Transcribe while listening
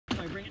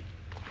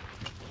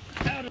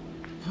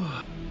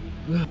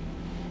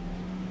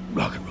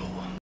Rock and roll.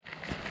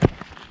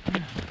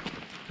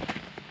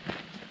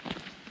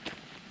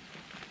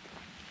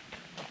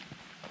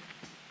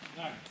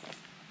 Alright,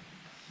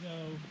 so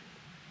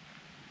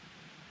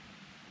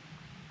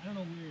I don't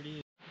know where it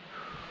is.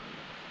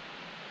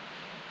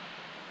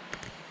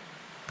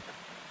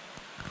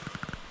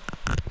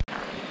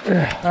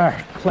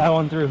 Alright, plow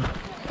on through.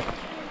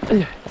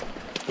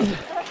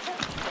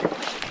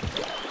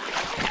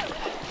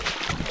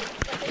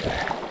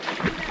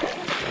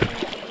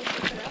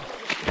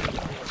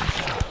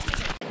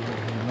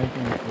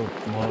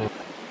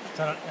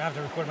 So I don't have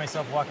to record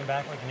myself walking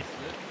back like an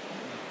idiot.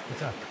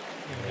 What's up?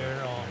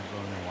 They're all...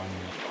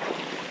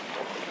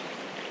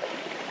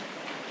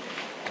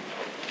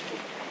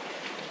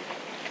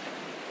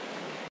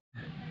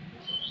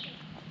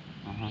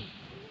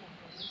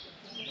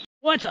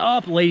 What's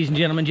up, ladies and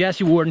gentlemen?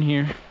 Jesse Warden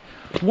here.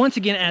 Once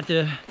again at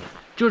the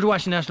George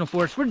Washington National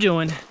Forest. We're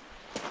doing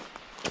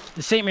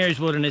the St. Mary's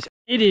Wilderness.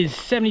 It is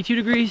 72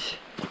 degrees.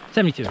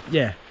 72,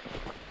 yeah.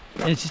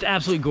 And it's just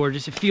absolutely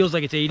gorgeous. It feels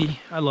like it's 80.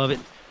 I love it.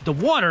 The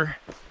water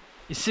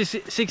is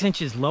six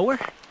inches lower,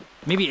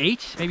 maybe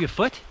 8, maybe a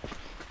foot.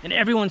 And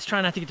everyone's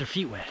trying not to get their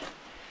feet wet.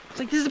 It's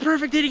like, this is the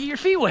perfect day to get your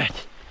feet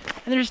wet.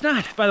 And they're just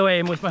not. By the way,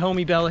 I'm with my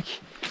homie Belek.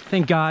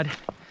 Thank God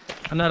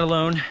I'm not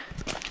alone.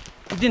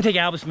 We didn't take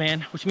Albus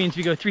Man, which means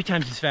we go 3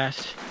 times as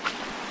fast.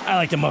 I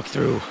like to muck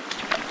through.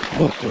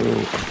 Muck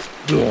through.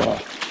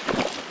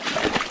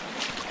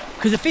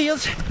 Because it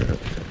feels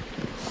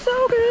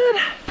so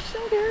good.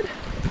 So good.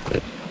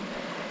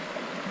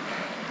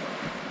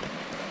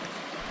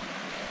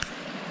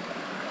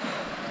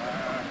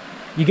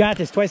 You got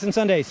this, twice on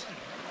Sundays.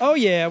 Oh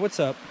yeah, what's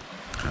up?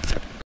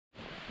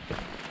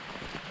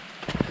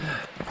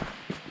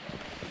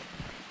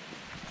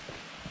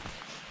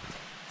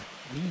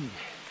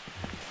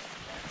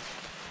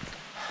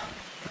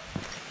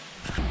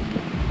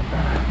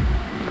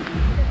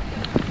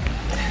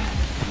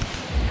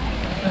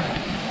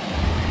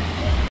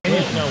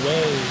 No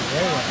way.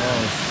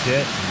 Oh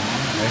shit.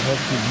 I hope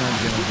he's not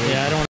gonna wait.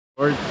 Yeah, I don't.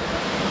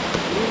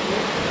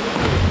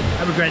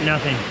 I regret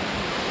nothing.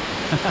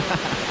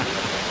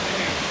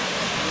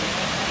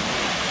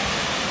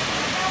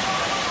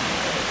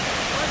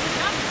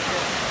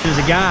 There's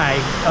a guy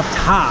up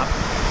top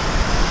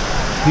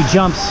who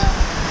jumps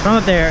from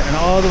up there and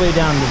all the way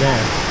down to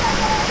there.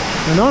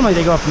 Now, normally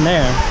they go up from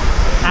there.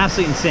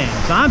 Absolutely insane.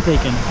 So I'm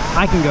thinking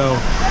I can go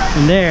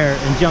from there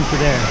and jump to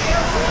there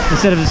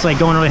instead of just like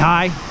going really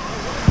high.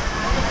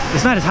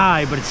 It's not as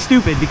high, but it's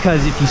stupid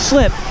because if you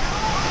slip,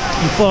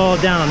 you fall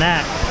down on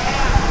that,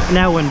 and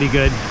that wouldn't be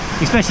good,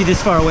 especially this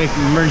far away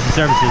from emergency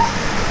services.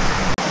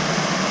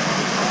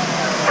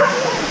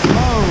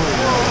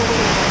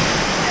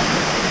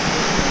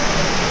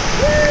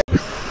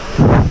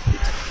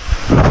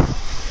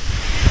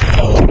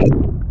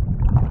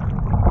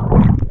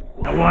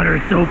 That water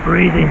is so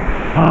freezing.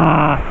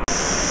 Ah.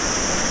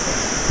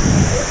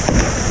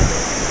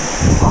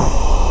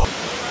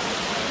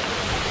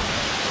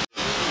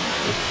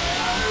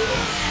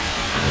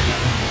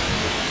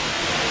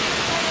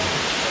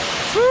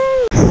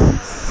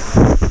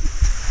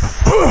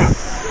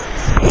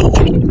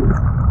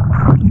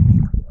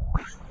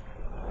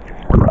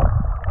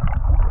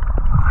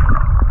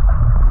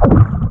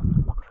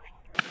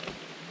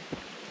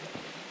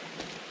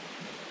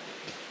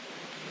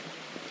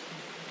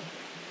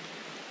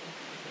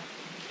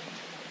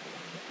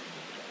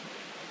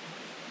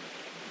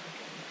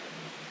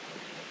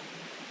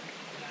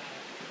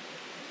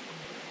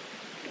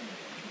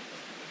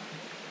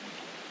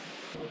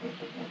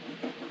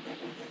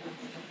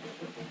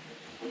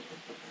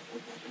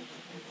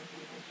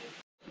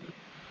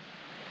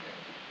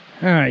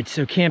 All right,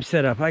 so camp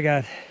set up. I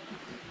got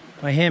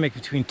my hammock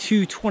between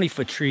 2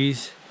 20-foot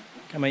trees.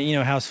 Got my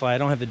housefly. I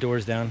don't have the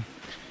doors down.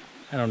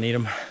 I don't need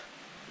them.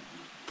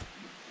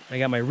 I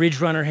got my Ridge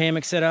Runner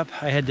hammock set up.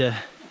 I had to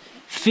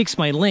fix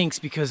my links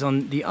because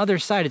on the other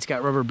side it's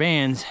got rubber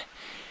bands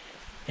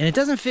and it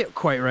doesn't fit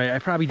quite right. I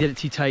probably did it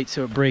too tight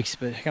so it breaks,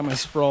 but I got my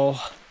sprawl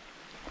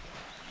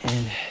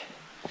and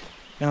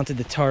mounted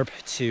the tarp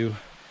to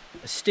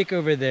a stick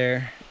over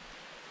there,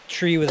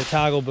 tree with a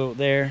toggle bolt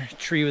there,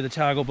 tree with a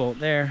toggle bolt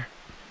there,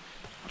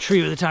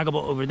 tree with a toggle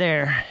bolt over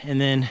there, and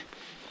then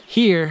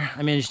here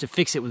I managed to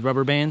fix it with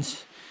rubber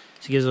bands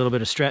so it gives a little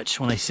bit of stretch.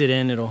 When I sit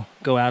in, it'll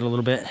go out a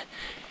little bit.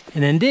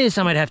 And then this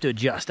I might have to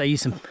adjust. I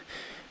use some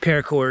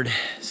paracord,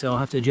 so I'll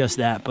have to adjust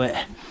that.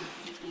 But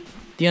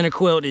the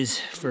underquilt is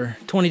for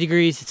 20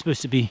 degrees. It's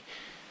supposed to be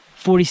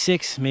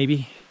 46,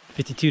 maybe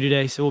 52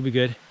 today, so we'll be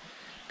good.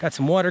 Got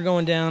some water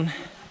going down.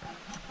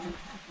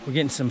 We're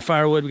getting some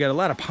firewood. We got a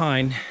lot of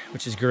pine,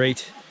 which is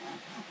great.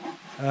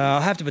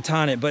 I'll have to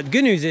baton it, but the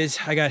good news is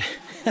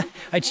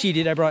I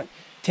cheated. I brought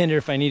tinder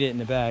if I need it in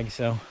the bag,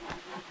 so.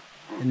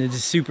 And it's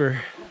just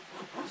super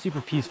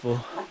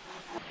peaceful.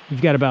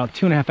 We've got about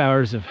 2.5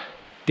 hours of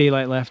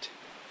daylight left.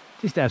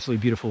 Just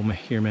absolutely beautiful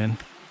here, man.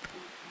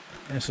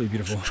 Absolutely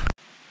beautiful.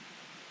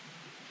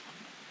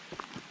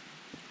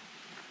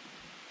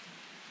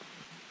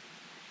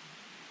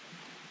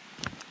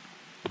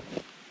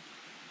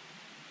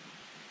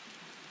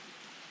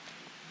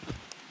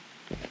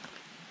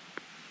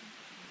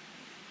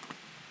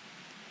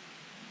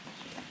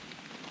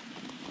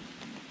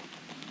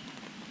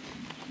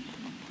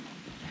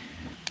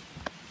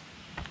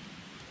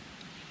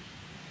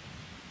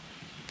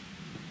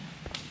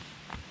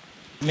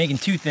 I'm making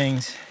two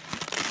things.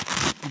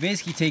 You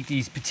basically take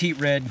these petite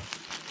red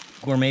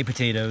gourmet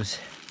potatoes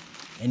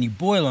and you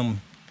boil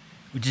them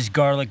with just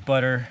garlic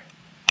butter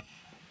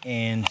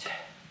and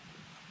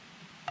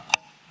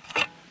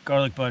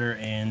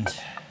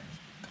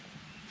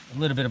a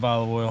little bit of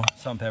olive oil,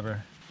 salt and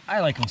pepper. I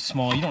like them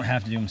small. You don't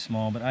have to do them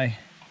small, but I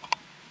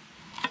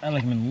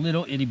like them in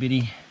little itty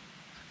bitty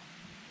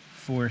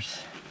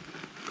fourths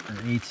or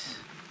eighths.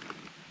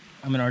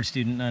 I'm an art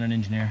student, not an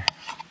engineer.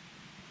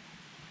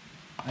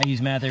 I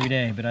use math every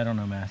day, but I don't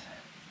know math.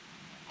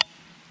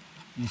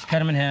 You just cut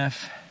them in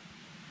half,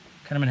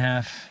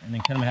 and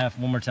then cut them in half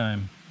one more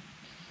time.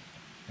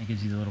 That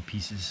gives you the little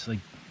pieces. Like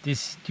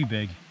this, too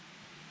big.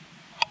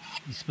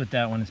 You split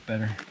that one, it's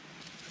better.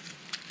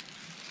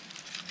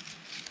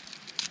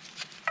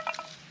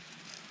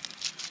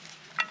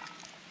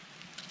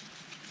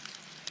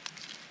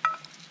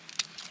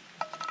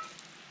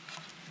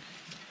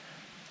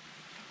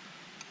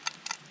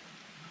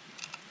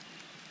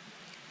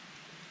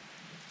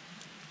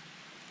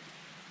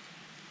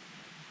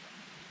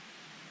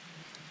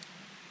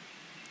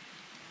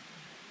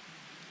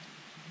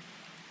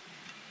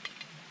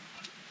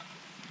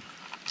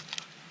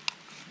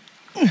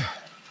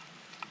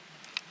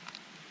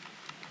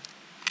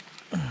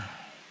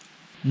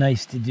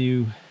 Nice to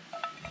do,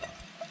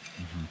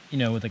 you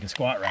know, with like a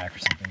squat rack or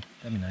something.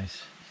 That'd be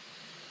nice.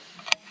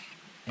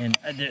 And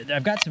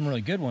I've got some really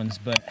good ones,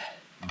 but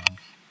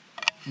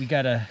we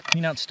gotta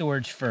clean out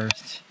storage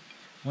first.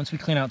 Once we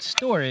clean out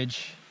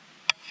storage,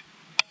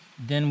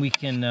 then we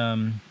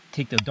can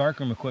take the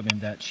darkroom equipment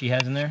that she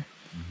has in there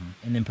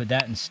and then put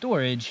that in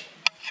storage,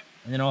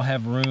 and then I'll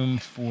have room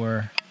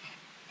for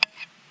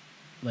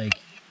like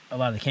a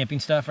lot of the camping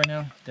stuff right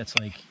now that's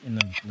like in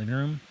the living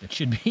room that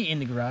should be in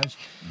the garage.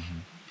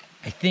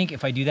 I think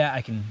if I do that,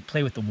 I can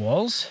play with the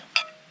walls.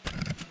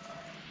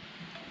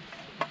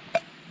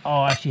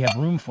 I'll actually have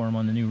room for them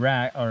on the new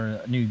rack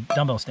or new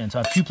dumbbell stand. So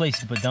I have two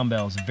places to put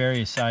dumbbells of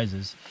various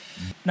sizes.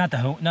 Not the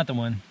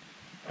one.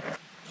 Oh,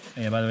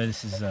 yeah, by the way,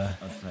 this is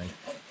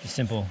just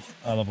simple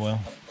olive oil.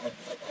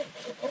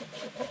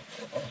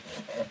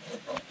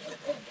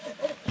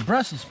 The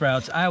Brussels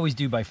sprouts I always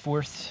do by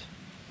fourths.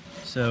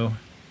 So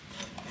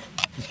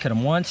just cut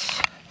them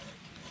once,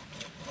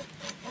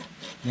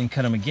 then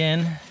cut them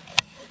again.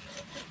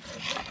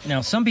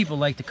 Now some people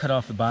like to cut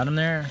off the bottom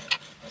there,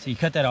 so you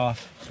cut that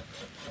off,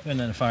 put it in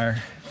the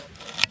fire.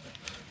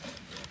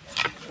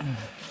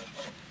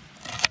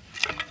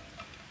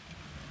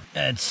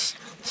 Add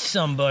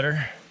some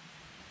butter.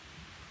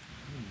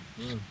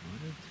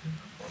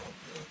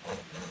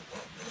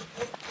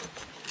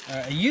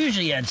 I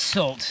usually add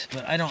salt,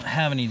 but I don't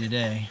have any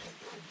today.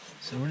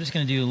 So we're just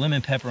gonna do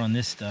lemon pepper on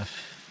this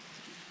stuff.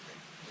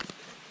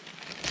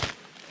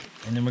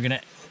 And then we're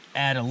gonna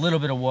add a little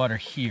bit of water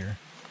here,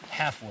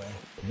 halfway.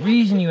 The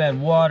reason you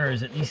add water is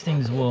that these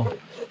things will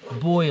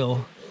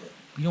boil.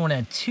 You don't wanna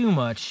add too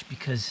much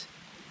because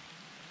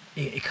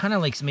it kind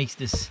of like makes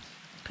this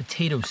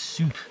potato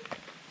soup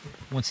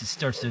once it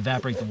starts to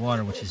evaporate the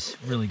water, which is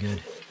really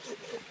good.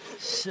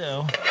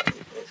 So,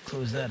 let's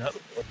close that up.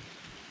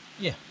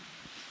 Yeah.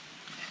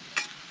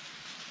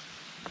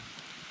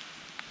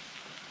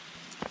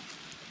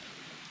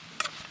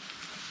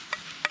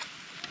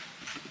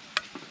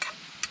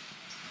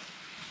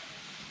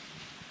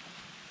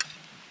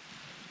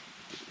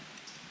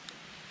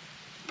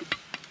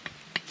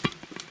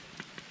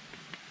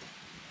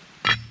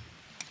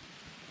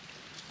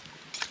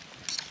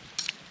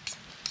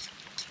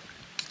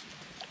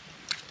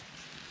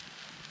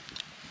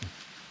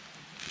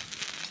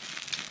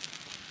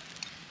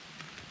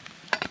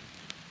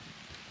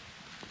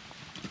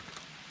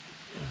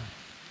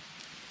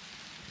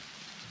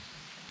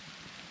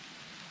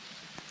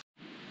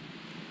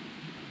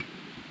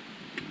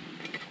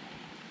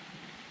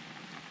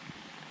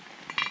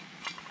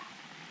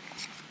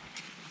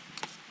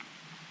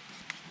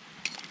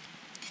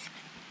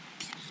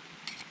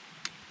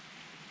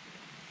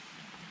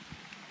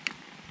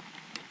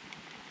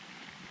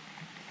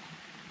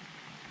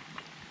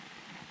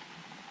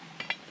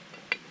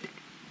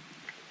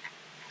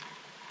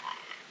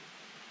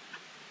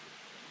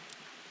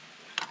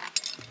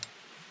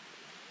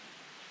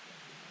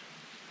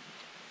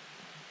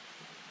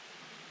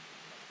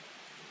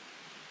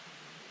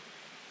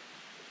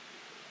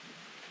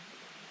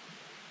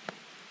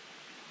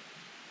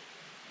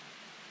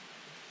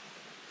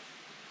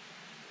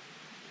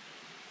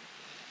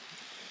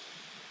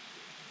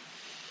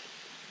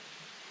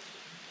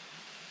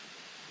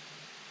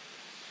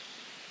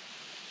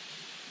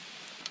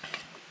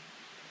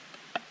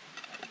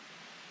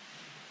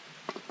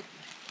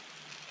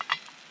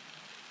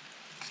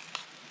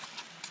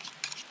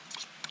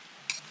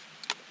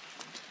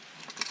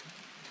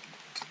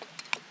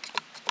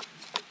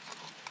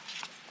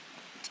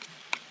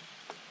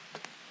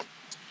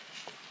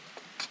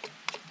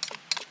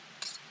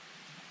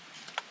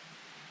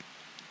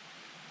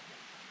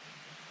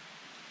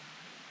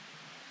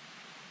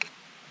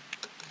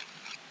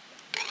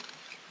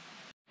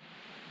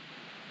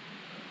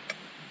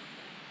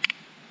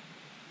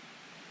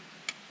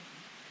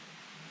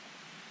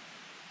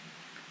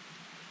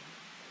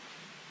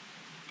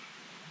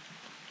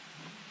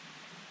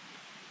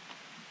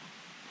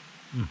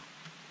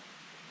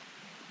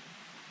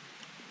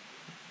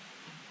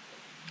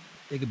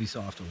 They could be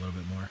soft a little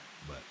bit more,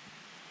 but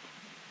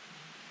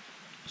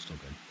still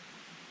good.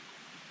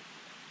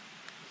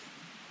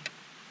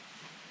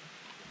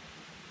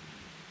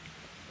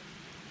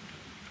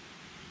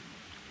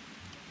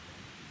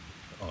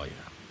 Oh yeah,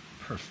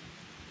 perfect.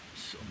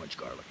 So much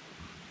garlic.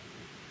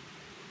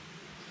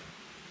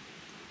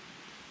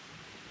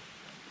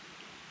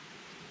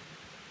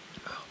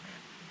 Oh man.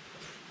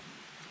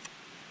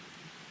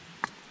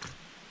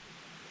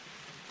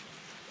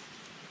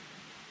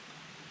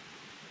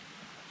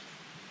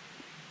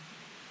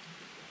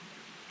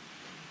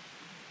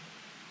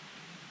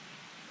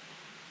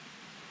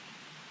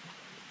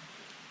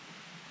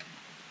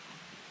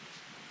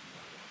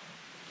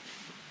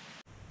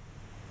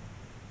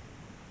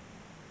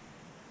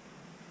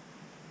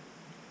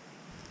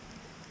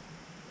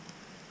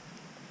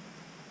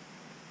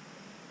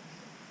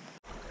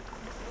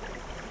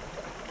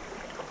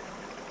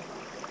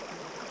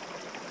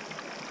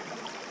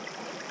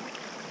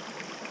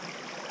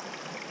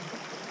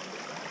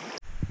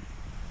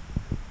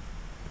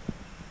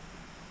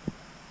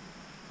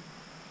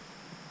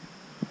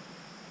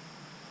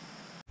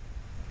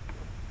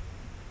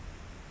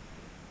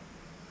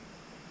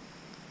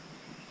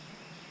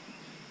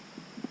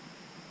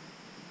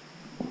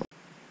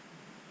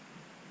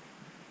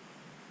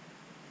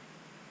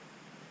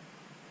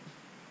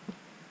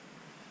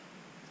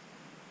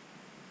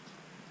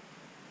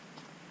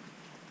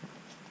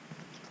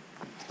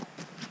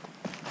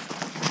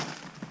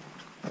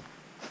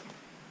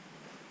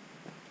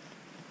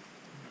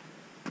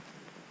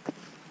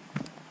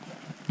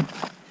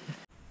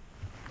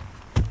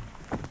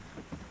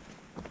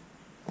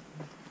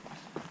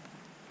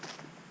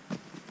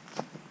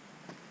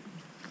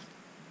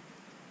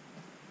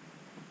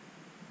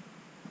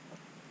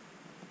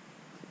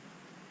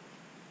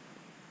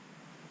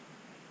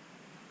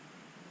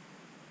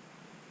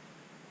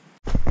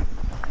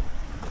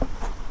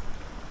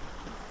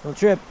 Don't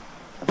trip.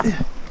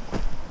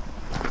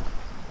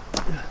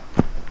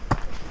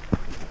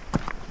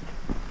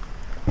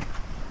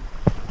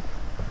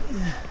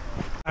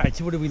 All right,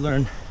 so what did we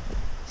learn?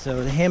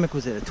 So the hammock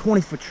was at a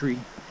 20-foot tree,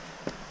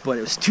 but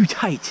it was too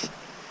tight.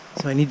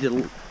 So I needed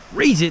to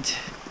raise it,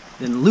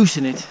 then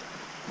loosen it.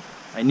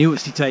 I knew it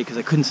was too tight because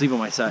I couldn't sleep on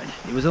my side.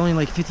 It was only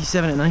like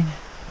 57 at night,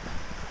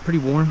 pretty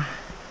warm.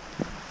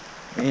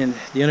 And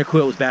the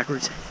underquilt was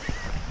backwards,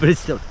 but it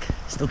still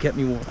kept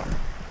me warm.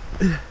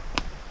 They're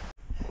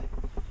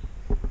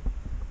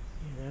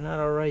not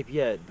all ripe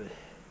yet, but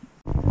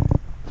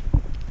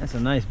that's a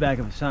nice back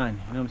of a sign,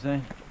 you know what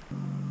I'm saying?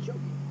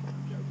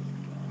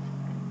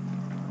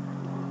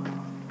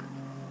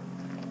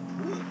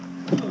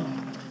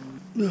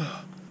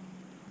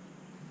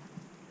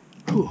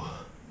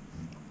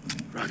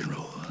 Rock and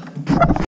roll.